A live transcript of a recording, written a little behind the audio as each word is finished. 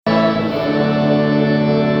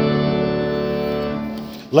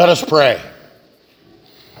Let us pray.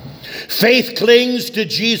 Faith clings to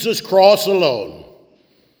Jesus' cross alone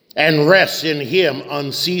and rests in him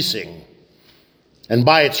unceasing. And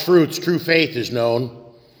by its fruits, true faith is known,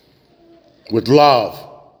 with love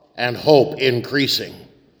and hope increasing.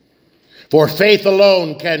 For faith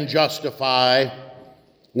alone can justify,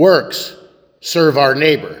 works serve our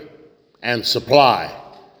neighbor and supply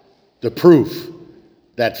the proof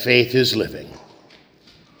that faith is living.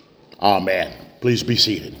 Amen. Please be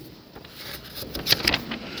seated.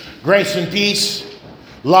 Grace and peace,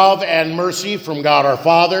 love and mercy from God our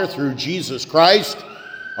Father through Jesus Christ,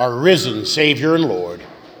 our risen Savior and Lord.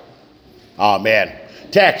 Amen.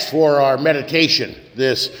 Text for our meditation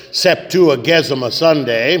this Septuagesima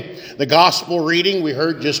Sunday. The gospel reading we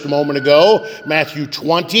heard just a moment ago, Matthew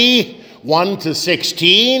 20, 1 to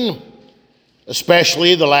 16,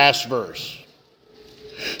 especially the last verse.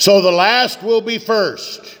 So the last will be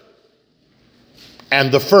first,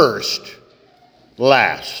 and the first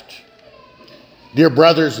last. Dear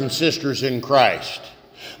brothers and sisters in Christ,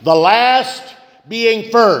 the last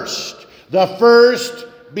being first, the first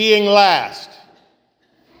being last.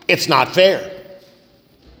 It's not fair.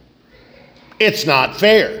 It's not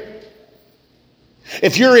fair.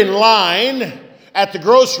 If you're in line at the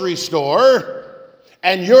grocery store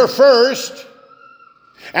and you're first,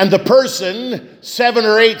 and the person 7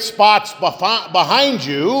 or 8 spots behind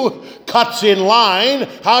you cuts in line,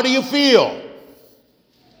 how do you feel?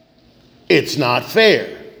 It's not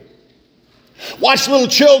fair. Watch little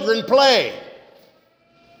children play.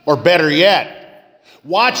 Or better yet,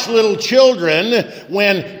 watch little children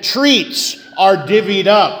when treats are divvied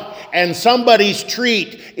up and somebody's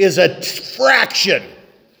treat is a fraction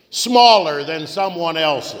smaller than someone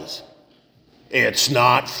else's. It's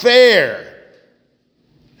not fair.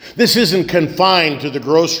 This isn't confined to the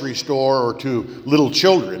grocery store or to little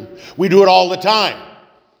children. We do it all the time.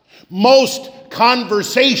 Most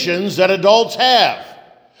conversations that adults have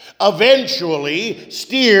eventually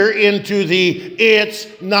steer into the it's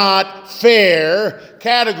not fair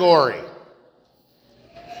category.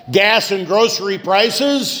 Gas and grocery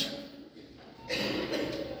prices,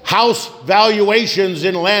 house valuations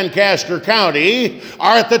in Lancaster County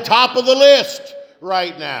are at the top of the list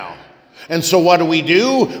right now. And so what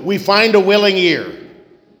do? We find a willing ear.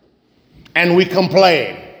 And we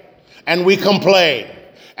complain. And we complain.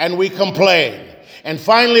 And we complain. And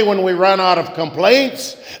finally, when we run out of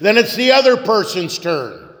complaints, then it's the other person's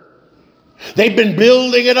turn. They've been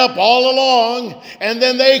building it up all along, and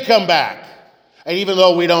then they come back. And even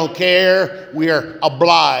though we don't care, we are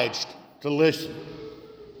obliged to listen.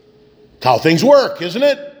 It's how things work, isn't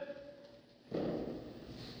it?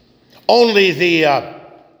 Only the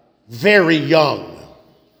very young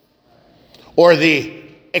or the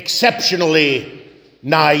exceptionally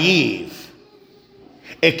naive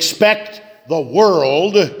expect the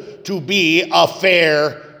world to be a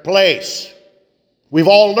fair place. We've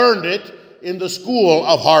all learned it in the school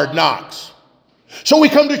of hard knocks. So we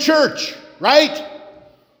come to church, right?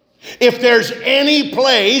 If there's any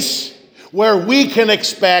place where we can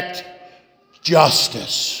expect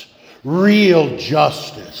justice, real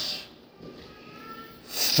justice,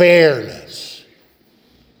 fairness,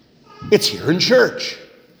 it's here in church.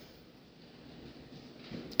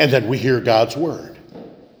 And then we hear God's word.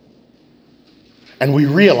 And we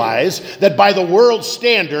realize that by the world's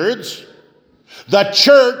standards, the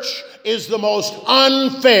church is the most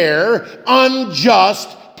unfair,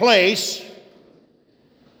 unjust place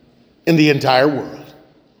in the entire world.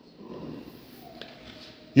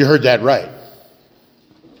 You heard that right.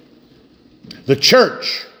 The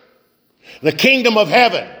church, the kingdom of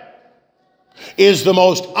heaven, is the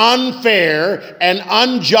most unfair and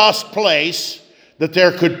unjust place that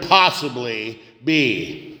there could possibly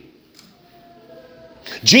be.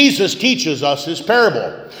 Jesus teaches us his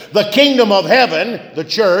parable. The kingdom of heaven, the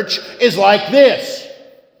church, is like this.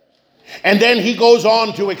 And then he goes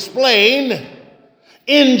on to explain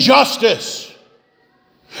injustice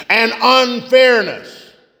and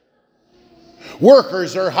unfairness.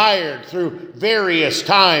 Workers are hired through various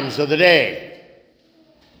times of the day.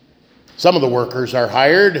 Some of the workers are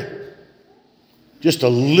hired just a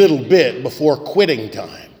little bit before quitting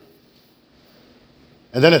time.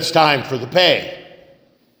 And then it's time for the pay.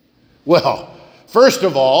 Well, first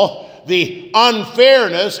of all, the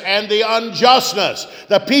unfairness and the unjustness.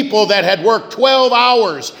 The people that had worked 12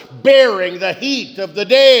 hours bearing the heat of the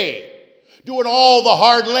day, doing all the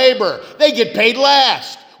hard labor, they get paid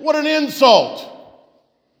last. What an insult.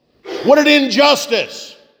 What an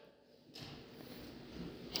injustice.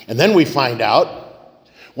 And then we find out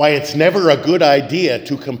why it's never a good idea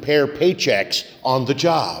to compare paychecks on the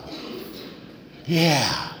job.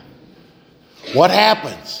 Yeah. What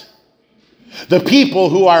happens? The people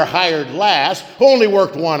who are hired last, who only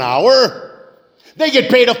worked 1 hour, they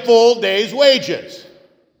get paid a full day's wages.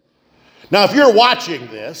 Now, if you're watching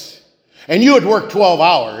this and you had worked 12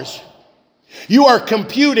 hours, you are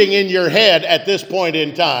computing in your head at this point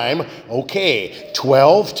in time, okay,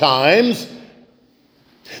 12 times,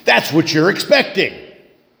 that's what you're expecting.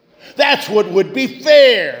 That's what would be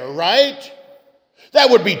fair, right? That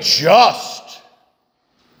would be just.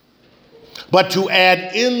 But to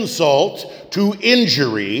add insult to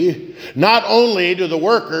injury, not only do the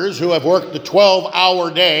workers who have worked the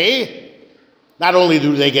 12-hour day, not only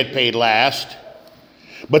do they get paid last,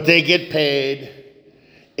 but they get paid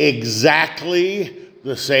exactly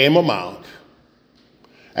the same amount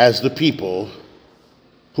as the people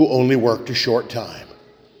who only worked a short time.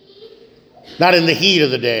 Not in the heat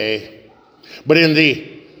of the day, but in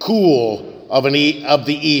the cool of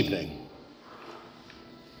the evening.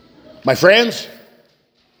 My friends,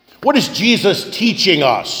 what is Jesus teaching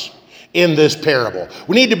us in this parable?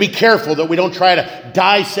 We need to be careful that we don't try to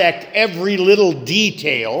dissect every little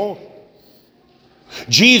detail.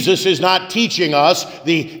 Jesus is not teaching us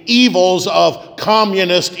the evils of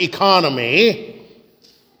communist economy,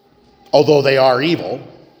 although they are evil.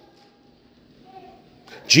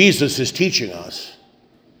 Jesus is teaching us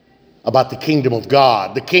about the kingdom of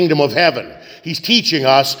God, the kingdom of heaven. He's teaching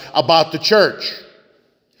us about the church.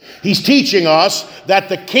 He's teaching us that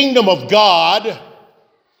the kingdom of God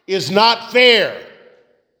is not fair.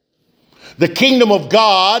 The kingdom of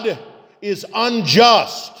God is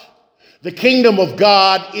unjust. The kingdom of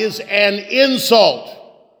God is an insult.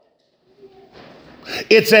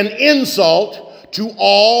 It's an insult to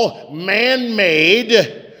all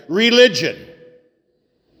man-made religion.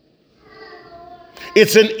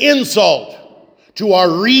 It's an insult to our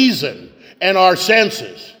reason and our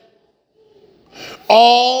senses.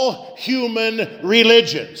 All human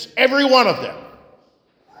religions, every one of them,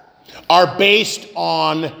 are based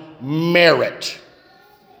on merit.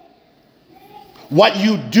 What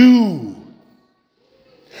you do,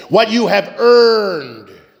 what you have earned,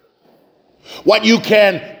 what you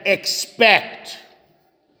can expect.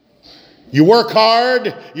 You work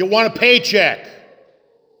hard, you want a paycheck.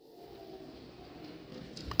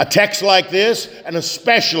 A text like this, and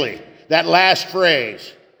especially that last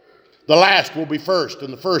phrase, the last will be first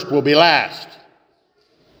and the first will be last.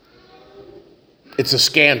 It's a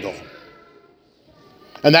scandal.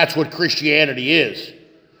 And that's what Christianity is.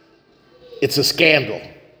 It's a scandal.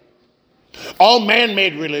 All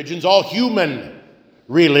man-made religions, all human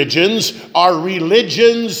religions, are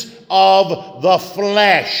religions of the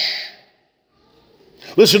flesh.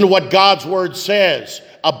 Listen to what God's word says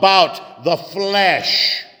about the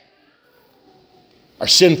flesh, our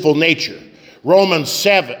sinful nature. Romans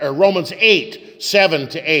 8, 7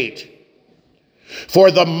 to 8.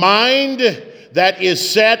 For the mind that is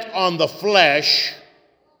set on the flesh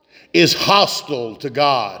is hostile to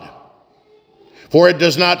God, for it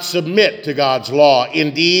does not submit to God's law.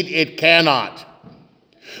 Indeed, it cannot.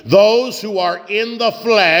 Those who are in the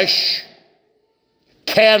flesh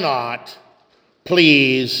cannot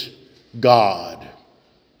please God.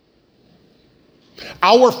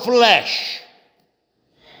 Our flesh,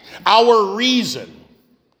 our reason,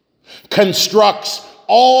 constructs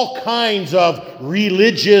all kinds of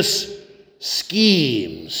religious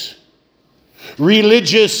schemes,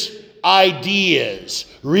 religious ideas,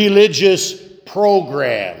 religious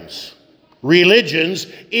programs, religions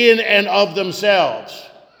in and of themselves.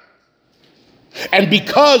 And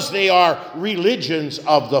because they are religions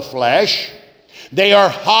of the flesh, they are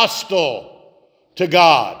hostile to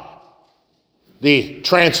God. The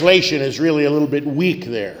translation is really a little bit weak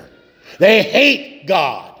there. They hate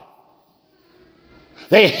God.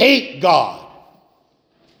 They hate God.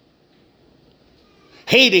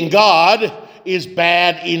 Hating God is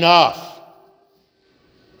bad enough.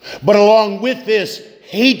 But along with this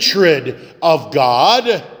hatred of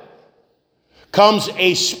God comes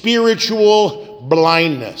a spiritual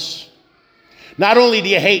blindness. Not only do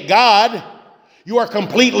you hate God, you are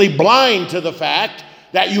completely blind to the fact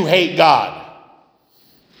that you hate God.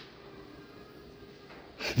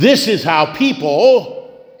 This is how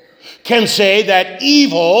people can say that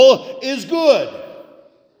evil is good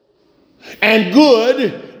and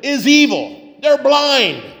good is evil. They're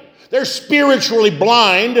blind. They're spiritually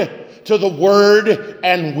blind to the word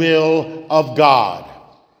and will of God.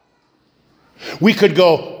 We could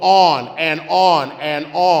go on and on and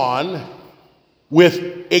on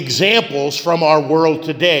with examples from our world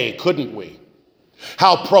today, couldn't we?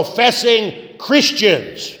 How professing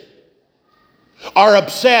Christians are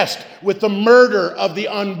obsessed with the murder of the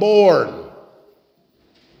unborn,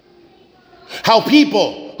 How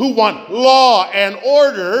people who want law and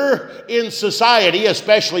order in society,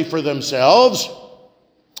 especially for themselves,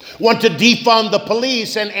 want to defund the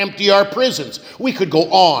police and empty our prisons. We could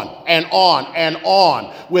go on and on and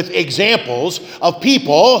on with examples of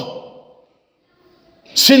people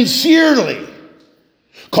sincerely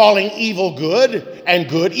calling evil good and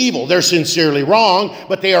good evil. They're sincerely wrong,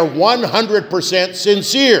 but they are 100%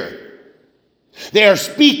 sincere. They are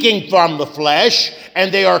speaking from the flesh,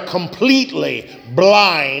 and they are completely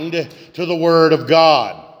blind to the Word of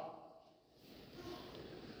God.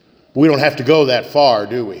 We don't have to go that far,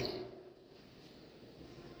 do we?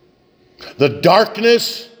 The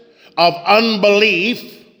darkness of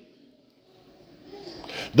unbelief,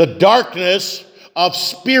 the darkness of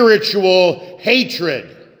spiritual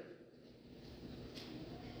hatred.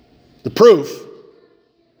 The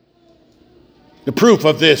proof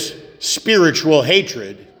of this spiritual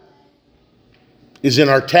hatred is in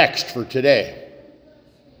our text for today.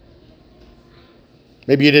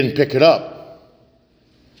 Maybe you didn't pick it up.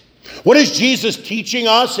 What is Jesus teaching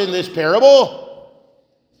us in this parable?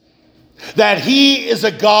 That he is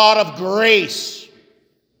a God of grace.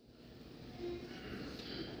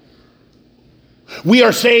 We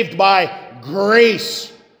are saved by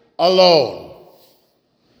grace alone.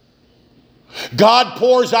 God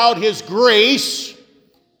pours out his grace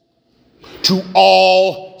to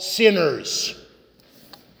all sinners.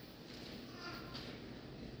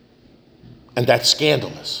 And that's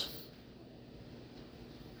scandalous.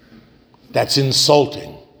 That's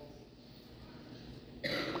insulting.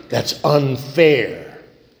 That's unfair.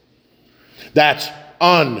 That's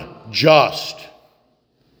unjust.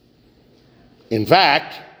 In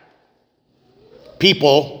fact,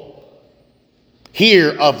 people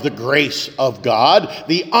hear of the grace of God,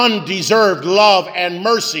 the undeserved love and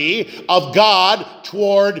mercy of God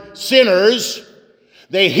toward sinners.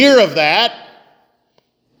 They hear of that,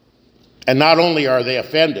 and not only are they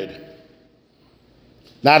offended,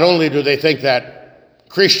 not only do they think that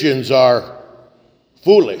Christians are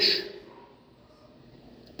foolish,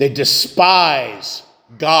 they despise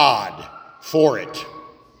God for it.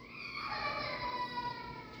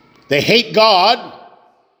 They hate God,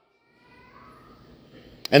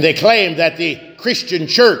 and they claim that the Christian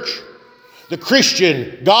church, the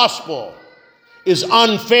Christian gospel, is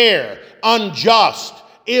unfair, unjust,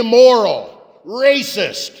 immoral,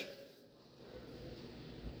 racist.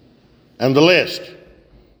 And the list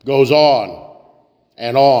goes on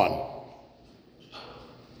and on.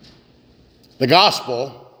 The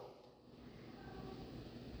gospel,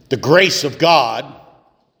 the grace of God,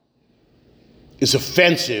 is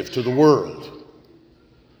offensive to the world.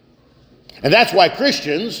 And that's why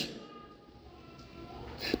Christians,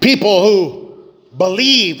 people who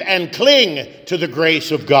believe and cling to the grace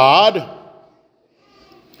of God,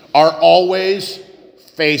 are always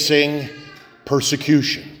facing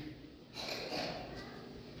persecution.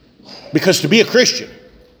 Because to be a Christian,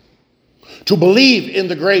 to believe in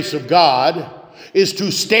the grace of God, is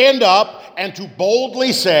to stand up and to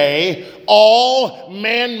boldly say, all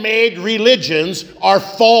man-made religions are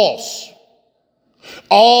false.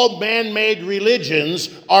 All man-made religions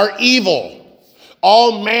are evil.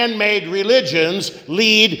 All man-made religions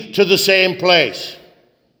lead to the same place.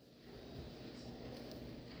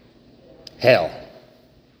 Hell.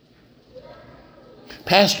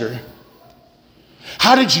 Pastor,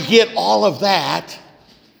 how did you get all of that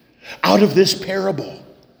out of this parable?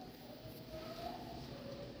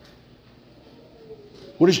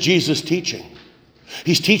 What is Jesus teaching?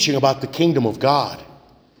 He's teaching about the kingdom of God.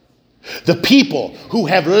 The people who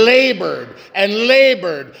have labored and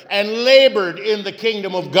labored and labored in the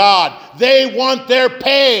kingdom of God, they want their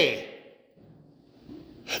pay.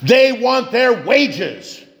 They want their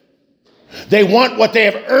wages. They want what they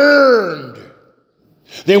have earned.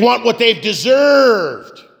 They want what they've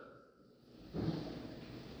deserved.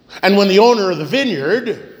 And when the owner of the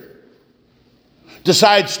vineyard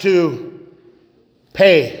decides to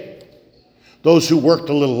pay those who worked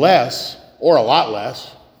a little less, or a lot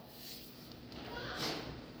less,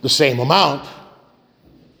 the same amount,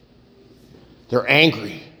 they're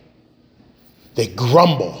angry. They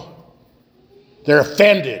grumble. They're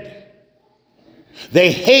offended.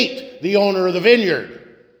 They hate the owner of the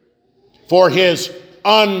vineyard for his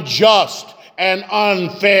unjust and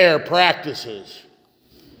unfair practices.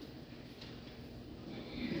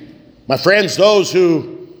 My friends, those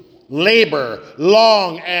who labor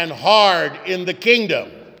long and hard in the kingdom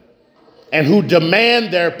and who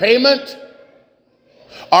demand their payment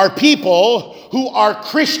are people who are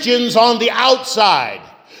Christians on the outside.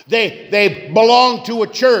 They belong to a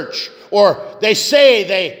church, or they say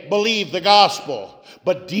they believe the gospel,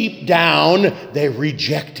 but deep down they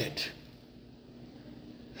reject it.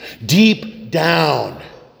 Deep down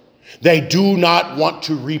they do not want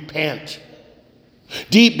to repent.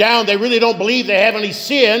 Deep down they really don't believe they have any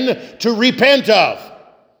sin to repent of.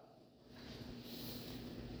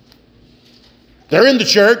 They're in the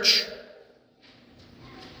church.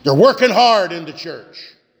 They're working hard in the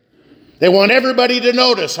church. They want everybody to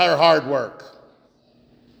notice their hard work.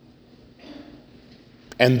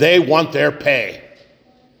 And they want their pay.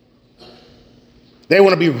 They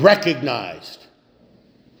want to be recognized.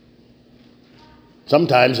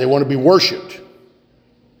 Sometimes they want to be worshiped.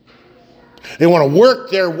 They want to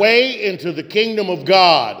work their way into the kingdom of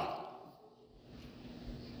God.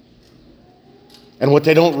 And what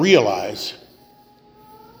they don't realize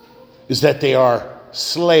is that they are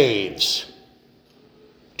slaves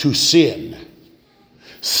to sin,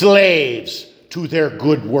 slaves to their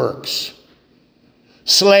good works,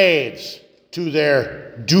 slaves to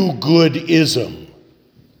their do-goodism.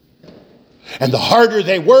 And the harder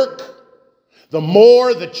they work, the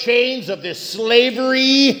more the chains of this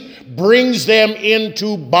slavery brings them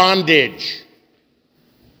into bondage.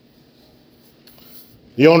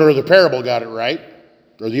 The owner of the parable got it right,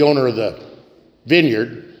 or the owner of the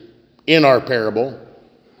vineyard in our parable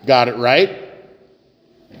got it right.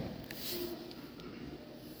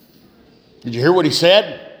 Did you hear what he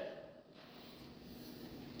said?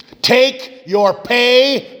 Take your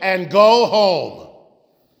pay and go home.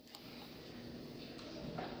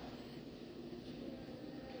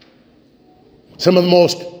 Some of the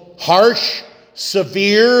most harsh,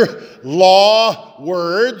 severe law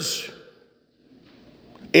words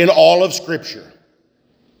in all of Scripture.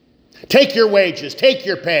 Take your wages, take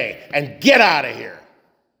your pay, and get out of here.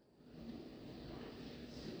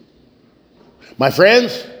 My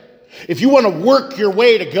friends, if you want to work your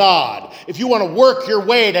way to God, if you want to work your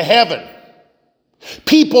way to heaven,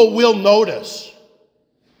 people will notice.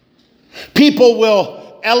 People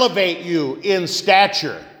will elevate you in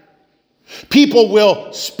stature. People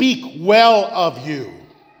will speak well of you.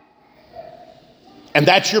 And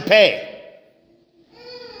that's your pay.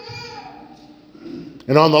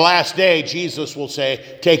 And on the last day, Jesus will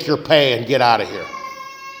say, take your pay and get out of here.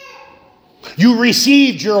 You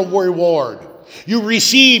received your reward. You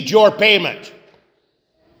received your payment.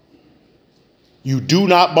 You do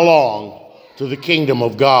not belong to the kingdom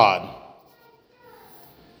of God.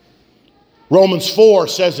 Romans 4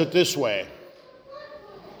 says it this way.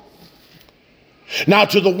 Now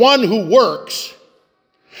to the one who works,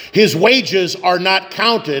 his wages are not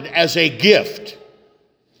counted as a gift,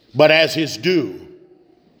 but as his due.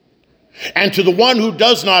 And to the one who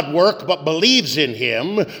does not work, but believes in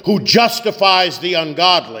him, who justifies the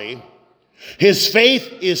ungodly, his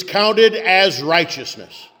faith is counted as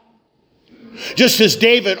righteousness. Just as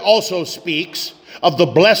David also speaks of the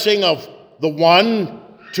blessing of the one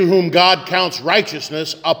to whom God counts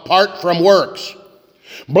righteousness apart from works.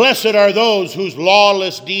 Blessed are those whose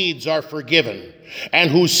lawless deeds are forgiven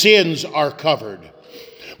and whose sins are covered.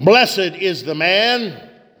 Blessed is the man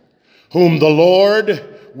whom the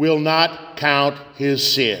Lord will not count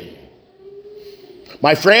his sin.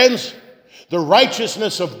 My friends, the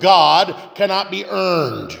righteousness of God cannot be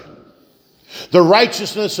earned. The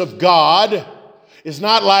righteousness of God is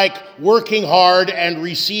not like working hard and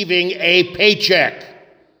receiving a paycheck.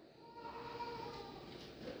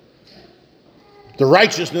 The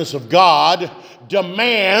righteousness of God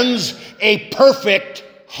demands a perfect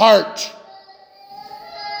heart.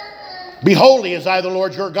 Be holy as I, the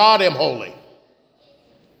Lord your God, am holy.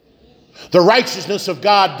 The righteousness of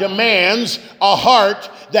God demands a heart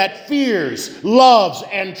that fears, loves,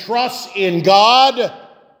 and trusts in God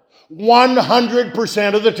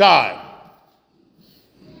 100% of the time.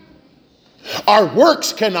 Our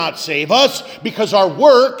works cannot save us because our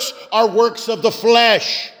works are works of the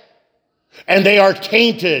flesh. And they are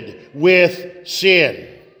tainted with sin.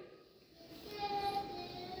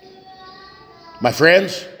 My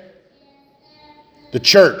friends, the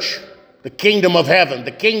church, the kingdom of heaven,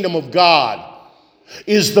 the kingdom of God,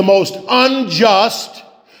 is the most unjust,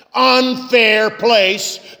 unfair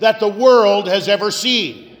place that the world has ever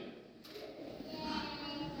seen.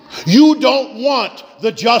 You don't want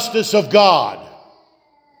the justice of God.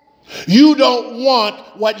 You don't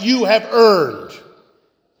want what you have earned.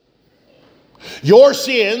 Your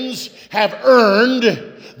sins have earned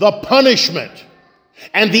the punishment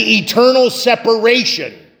and the eternal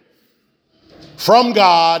separation from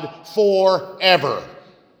God forever.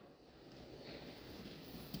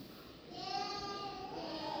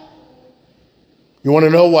 You want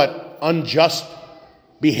to know what unjust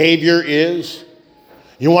behavior is?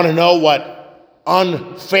 You want to know what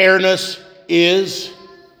unfairness is?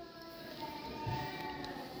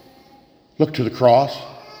 Look to the cross.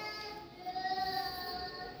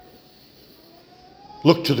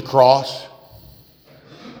 Look to the cross.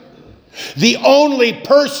 The only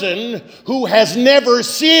person who has never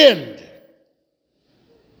sinned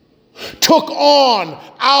took on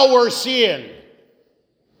our sin.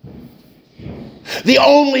 The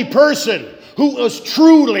only person who was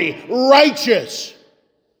truly righteous,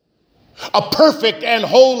 a perfect and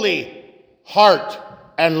holy heart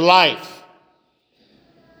and life.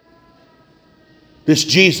 This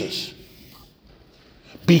Jesus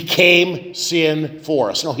became sin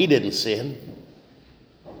for us. No, he didn't sin.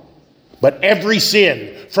 But every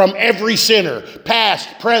sin from every sinner,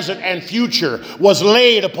 past, present, and future, was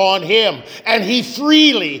laid upon him. And he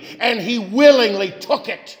freely and he willingly took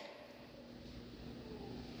it.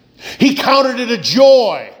 He counted it a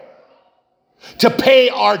joy to pay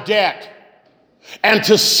our debt and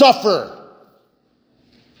to suffer.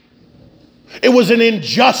 It was an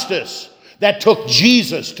injustice that took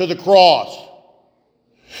Jesus to the cross.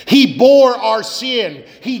 He bore our sin.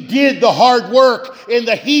 He did the hard work in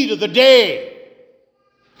the heat of the day.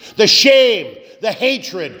 The shame, the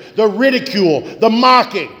hatred, the ridicule, the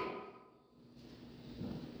mocking.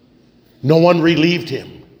 No one relieved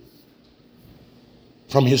him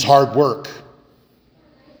from his hard work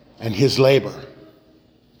and his labor.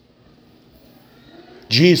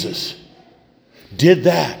 Jesus did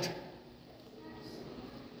that,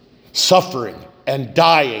 suffering and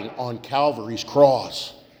dying on Calvary's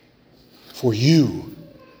cross for you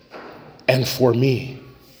and for me.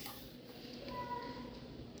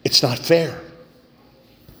 It's not fair.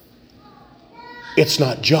 It's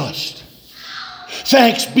not just.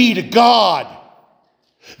 Thanks be to God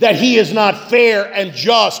that he is not fair and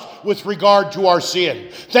just with regard to our sin.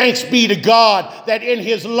 Thanks be to God that in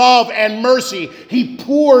his love and mercy, he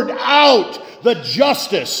poured out the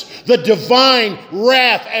justice, the divine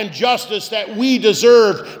wrath and justice that we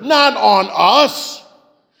deserve, not on us,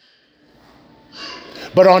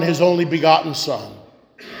 but on his only begotten Son,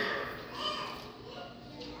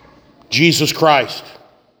 Jesus Christ,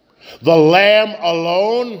 the Lamb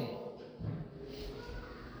alone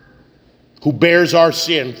who bears our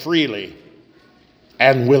sin freely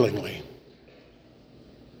and willingly.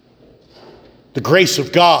 The grace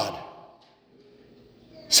of God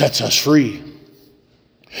sets us free.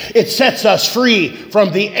 It sets us free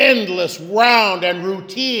from the endless round and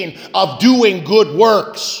routine of doing good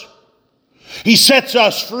works. He sets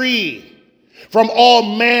us free from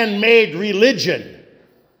all man-made religion.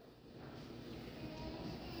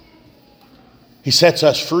 He sets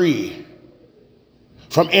us free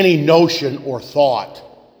from any notion or thought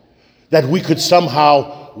that we could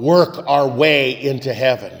somehow work our way into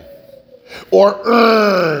heaven or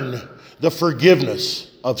earn the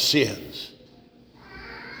forgiveness of sins.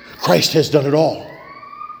 Christ has done it all.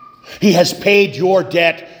 He has paid your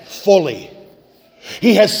debt fully.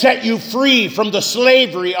 He has set you free from the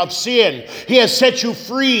slavery of sin. He has set you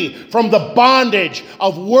free from the bondage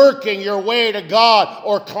of working your way to God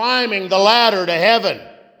or climbing the ladder to heaven.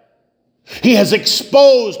 He has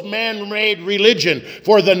exposed man-made religion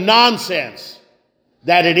for the nonsense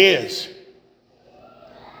that it is.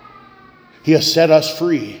 He has set us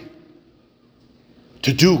free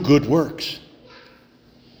to do good works.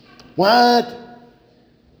 What?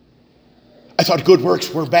 I thought good works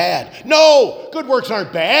were bad. No, good works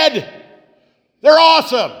aren't bad. They're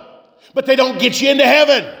awesome, but they don't get you into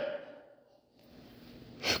heaven.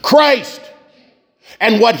 Christ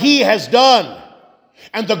and what he has done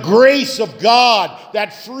and the grace of God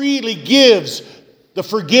that freely gives the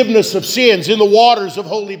forgiveness of sins in the waters of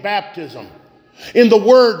holy baptism, in the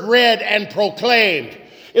word read and proclaimed,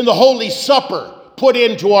 in the Holy Supper put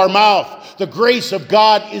into our mouth. The grace of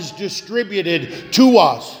God is distributed to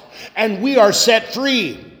us, and we are set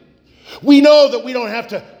free. We know that we don't have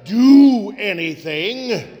to do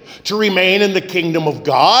anything to remain in the kingdom of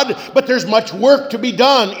God, but there's much work to be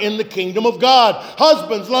done in the kingdom of God.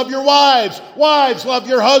 Husbands, love your wives. Wives, love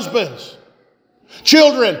your husbands.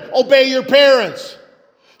 Children, obey your parents.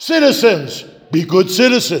 Citizens, be good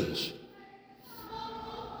citizens.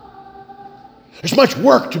 There's much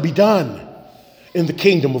work to be done in the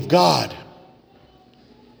kingdom of God.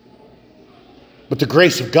 But the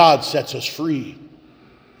grace of God sets us free.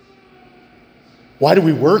 Why do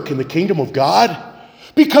we work in the kingdom of God?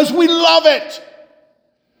 Because we love it.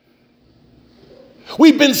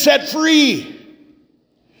 We've been set free.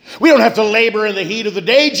 We don't have to labor in the heat of the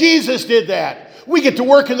day. Jesus did that. We get to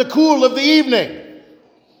work in the cool of the evening.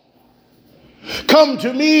 Come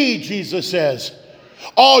to me, Jesus says,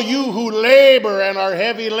 all you who labor and are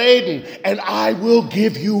heavy laden, and I will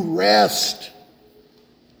give you rest.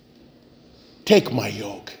 Take my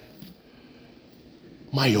yoke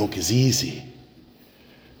My yoke is easy.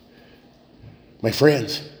 My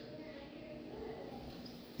friends,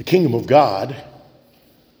 the kingdom of God,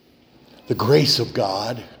 the grace of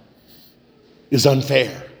God, is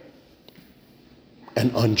unfair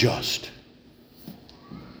and unjust.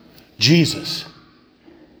 Jesus,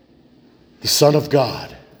 the Son of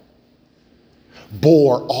God,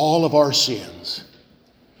 bore all of our sins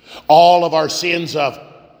of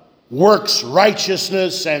works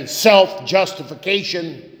righteousness and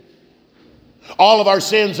self-justification, all of our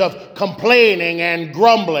sins of complaining and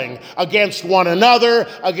grumbling against one another,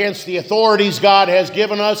 against the authorities God has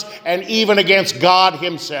given us, and even against God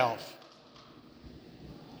himself.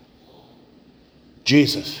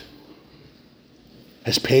 Jesus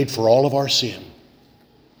has paid for all of our sin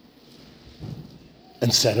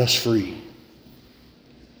and set us free.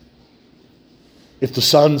 If the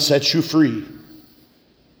Son sets you free,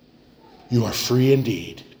 you are free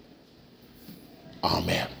indeed.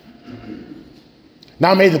 Amen.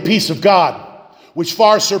 Now may the peace of God, which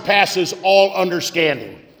far surpasses all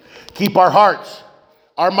understanding, keep our hearts,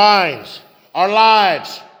 our minds, our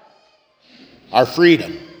lives, our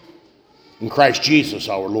freedom in Christ Jesus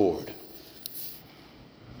our Lord.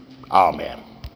 Amen.